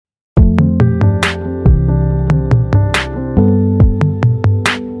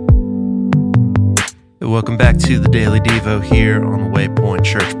Welcome back to the Daily Devo here on the Waypoint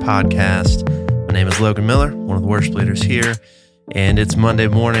Church podcast. My name is Logan Miller, one of the worship leaders here, and it's Monday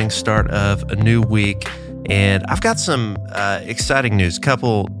morning, start of a new week, and I've got some exciting news,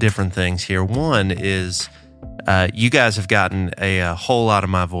 couple different things here. One is you guys have gotten a whole lot of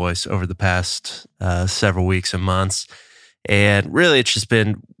my voice over the past several weeks and months, and really it's just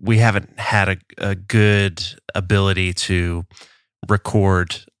been, we haven't had a good ability to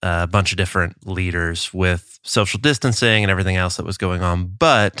record a bunch of different leaders with social distancing and everything else that was going on,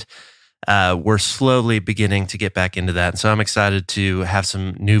 but we're slowly beginning to get back into that. And so I'm excited to have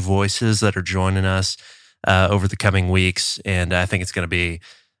some new voices that are joining us over the coming weeks, and I think it's going to be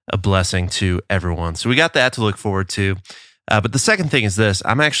a blessing to everyone. So we got that to look forward to. But the second thing is this: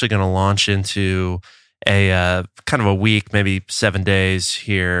 I'm actually going to launch into a kind of a week, maybe 7 days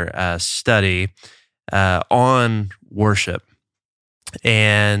here, study on worship.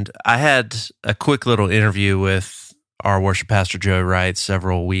 And I had a quick little interview with our worship pastor, Joe Wright,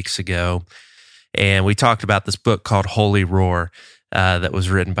 several weeks ago. And we talked about this book called Holy Roar that was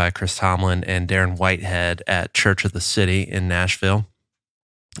written by Chris Tomlin and Darren Whitehead at Church of the City in Nashville.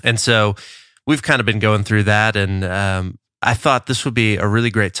 And so we've kind of been going through that. And I thought this would be a really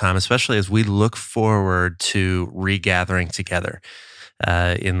great time, especially as we look forward to regathering together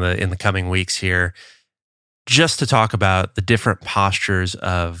in the coming weeks here, just to talk about the different postures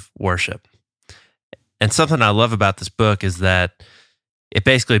of worship. And something I love about this book is that it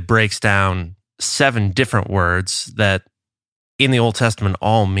basically breaks down 7 different words that in the Old Testament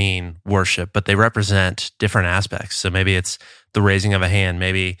all mean worship, but they represent different aspects. So maybe it's the raising of a hand,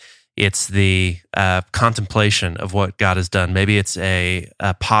 maybe it's the contemplation of what God has done, maybe it's a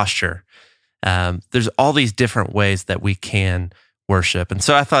posture. There's all these different ways that we can worship. And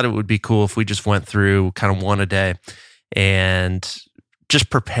so I thought it would be cool if we just went through kind of one a day and just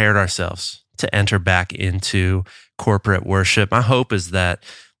prepared ourselves to enter back into corporate worship. My hope is that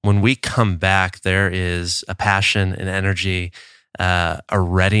when we come back, there is a passion and energy, a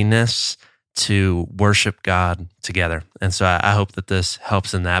readiness to worship God together. And so I hope that this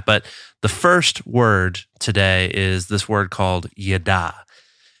helps in that. But the first word today is this word called yada.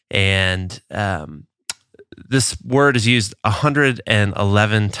 And this word is used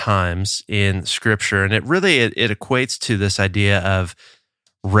 111 times in Scripture, and it equates to this idea of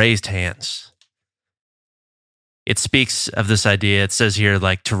raised hands. It speaks of this idea, it says here,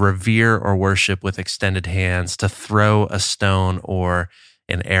 like to revere or worship with extended hands, to throw a stone or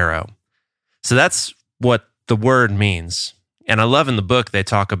an arrow. So that's what the word means. And I love in the book, they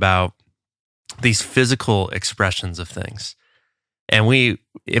talk about these physical expressions of things. And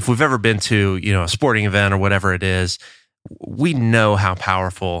if we've ever been to, a sporting event or whatever it is, we know how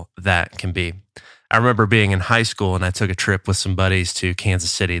powerful that can be. I remember being in high school and I took a trip with some buddies to Kansas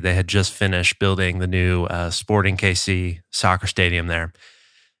City. They had just finished building the new Sporting KC soccer stadium there.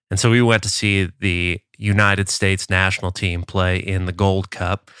 And so we went to see the United States national team play in the Gold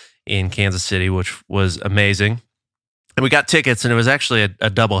Cup in Kansas City, which was amazing. And we got tickets, and it was actually a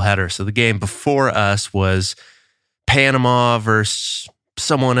doubleheader. So the game before us was Panama versus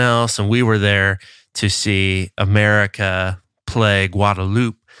someone else, and we were there to see America play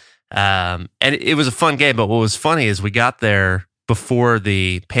Guadeloupe. And it was a fun game, but what was funny is we got there before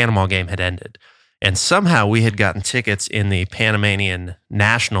the Panama game had ended, and somehow we had gotten tickets in the Panamanian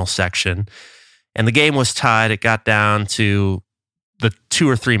national section, and the game was tied. It got down to the 2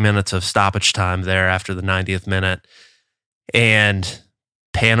 or 3 minutes of stoppage time there after the 90th minute, and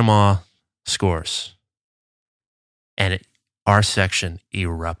Panama scores. And our section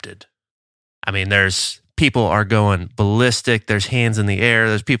erupted. I mean, people are going ballistic. There's hands in the air.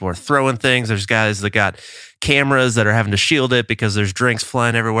 There's people are throwing things. There's guys that got cameras that are having to shield it because there's drinks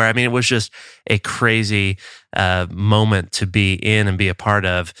flying everywhere. I mean, it was just a crazy moment to be in and be a part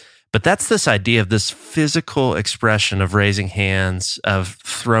of. But that's this idea of this physical expression of raising hands, of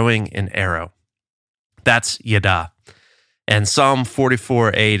throwing an arrow. That's yada. And Psalm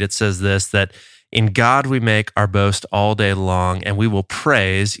 44:8, it says this, that in God we make our boast all day long, and we will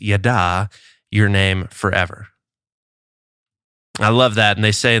praise, yada, your name forever. I love that. And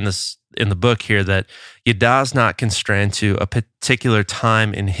they say in the book here that yada is not constrained to a particular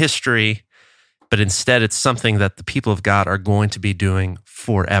time in history, but instead it's something that the people of God are going to be doing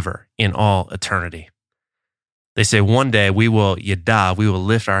forever, in all eternity. They say one day we will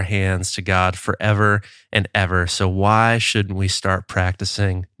lift our hands to God forever and ever. So why shouldn't we start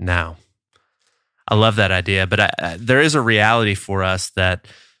practicing now? I love that idea, but there is a reality for us that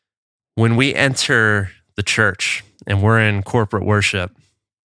when we enter the church and we're in corporate worship,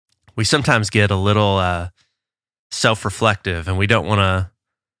 we sometimes get a little self-reflective, and we don't want to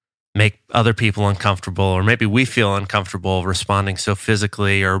make other people uncomfortable, or maybe we feel uncomfortable responding so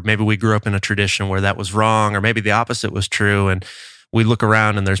physically, or maybe we grew up in a tradition where that was wrong, or maybe the opposite was true, and we look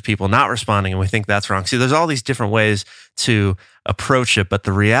around and there's people not responding and we think that's wrong. See, there's all these different ways to approach it, but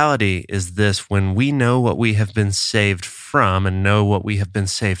the reality is this: when we know what we have been saved from and know what we have been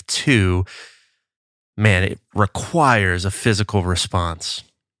saved to, man, it requires a physical response.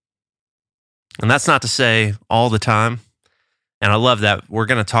 And that's not to say all the time. And I love that we're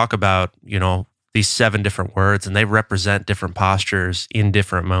going to talk about, these 7 different words, and they represent different postures in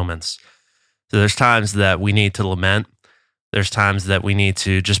different moments. So there's times that we need to lament. There's times that we need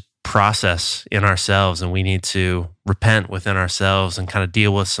to just process in ourselves, and we need to repent within ourselves and kind of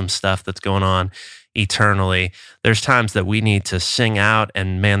deal with some stuff that's going on eternally. There's times that we need to sing out,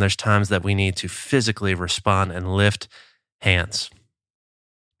 and man, there's times that we need to physically respond and lift hands.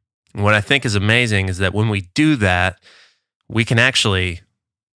 And what I think is amazing is that when we do that, we can actually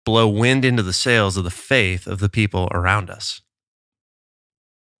blow wind into the sails of the faith of the people around us.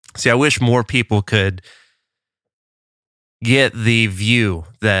 See, I wish more people could get the view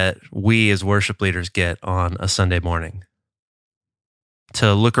that we as worship leaders get on a Sunday morning.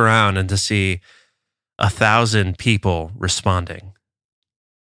 To look around and to see 1,000 people responding.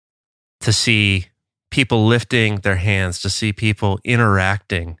 To see people lifting their hands, to see people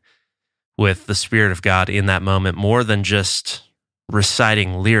interacting with the Spirit of God in that moment, more than just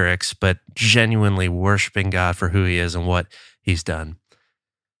reciting lyrics, but genuinely worshiping God for who He is and what He's done.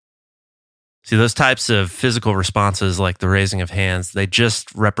 See, those types of physical responses, like the raising of hands, they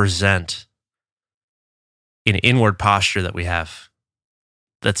just represent an inward posture that we have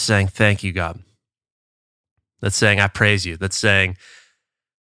that's saying, thank you, God. That's saying, I praise you. That's saying,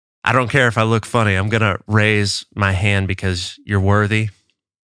 I don't care if I look funny. I'm going to raise my hand because you're worthy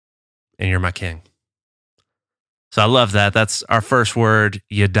and you're my King. So I love that. That's our first word,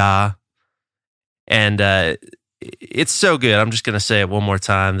 yada. And it's so good. I'm just going to say it one more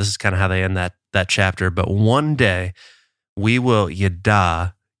time. This is kind of how they end that chapter. But one day we will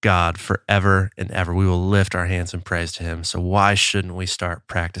yada God forever and ever. We will lift our hands in praise to Him. So why shouldn't we start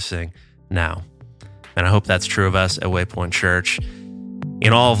practicing now? And I hope that's true of us at Waypoint Church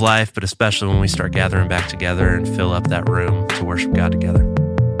in all of life, but especially when we start gathering back together and fill up that room to worship God together.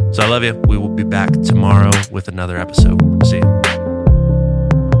 So I love you. We will be back tomorrow with another episode. See you.